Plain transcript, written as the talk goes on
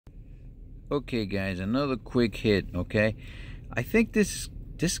Okay, guys, another quick hit. Okay, I think this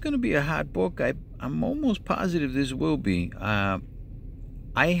is going to be a hot book. I'm almost positive this will be. I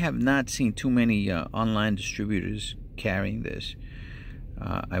have not seen too many online distributors carrying this.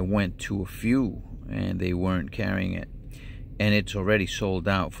 I went to a few and they weren't carrying it, and it's already sold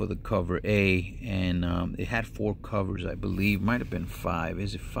out for the cover A, and it had 4 covers, I believe. Might have been 5.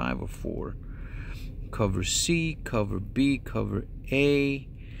 Is it 5 or 4? Cover C, cover B, cover A.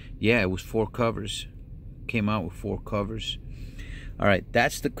 Yeah, it was 4 covers. Came out with 4 covers. All right,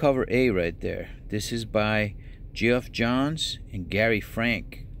 that's the cover A right there. This is by Geoff Johns and Gary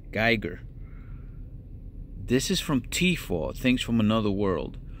Frank, GEIGER. This is from T-Fall, Things from Another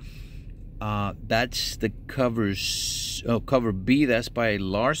World. That's the covers. Oh, cover B, that's by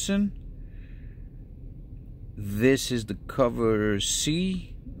Larson. This is the cover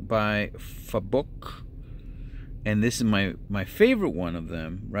C by Fabuk. And this is my favorite one of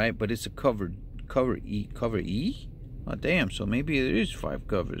them, right? But it's a cover E. Oh damn! So maybe there is 5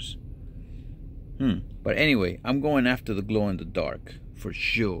 covers. But anyway, I'm going after the glow in the dark for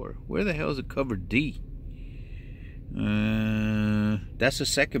sure. Where the hell is the cover D? That's the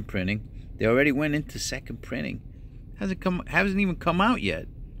second printing. They already went into second printing. Hasn't even come out yet.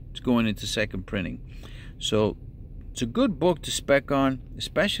 It's going into second printing. So it's a good book to spec on,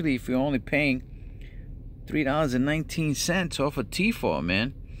 especially if you're only paying $3.19 off of T-Fall,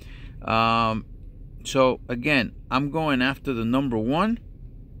 man. So again, I'm going after the number 1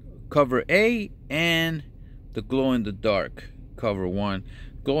 cover A and the glow in the dark cover 1.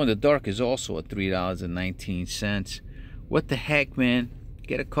 Glow in the dark is also at $3.19. What the heck, man?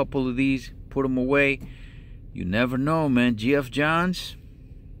 Get a couple of these, put them away. You never know, man. Geoff Johns,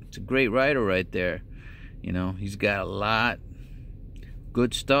 it's a great writer right there. You know, he's got a lot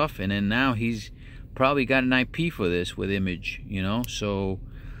good stuff, and then now he's probably got an IP for this with Image, you know. So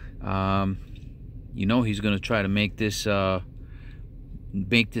you know he's gonna try to make this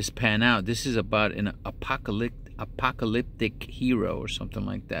pan out. This is about an apocalyptic hero or something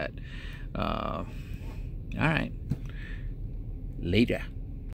like that. All right, later.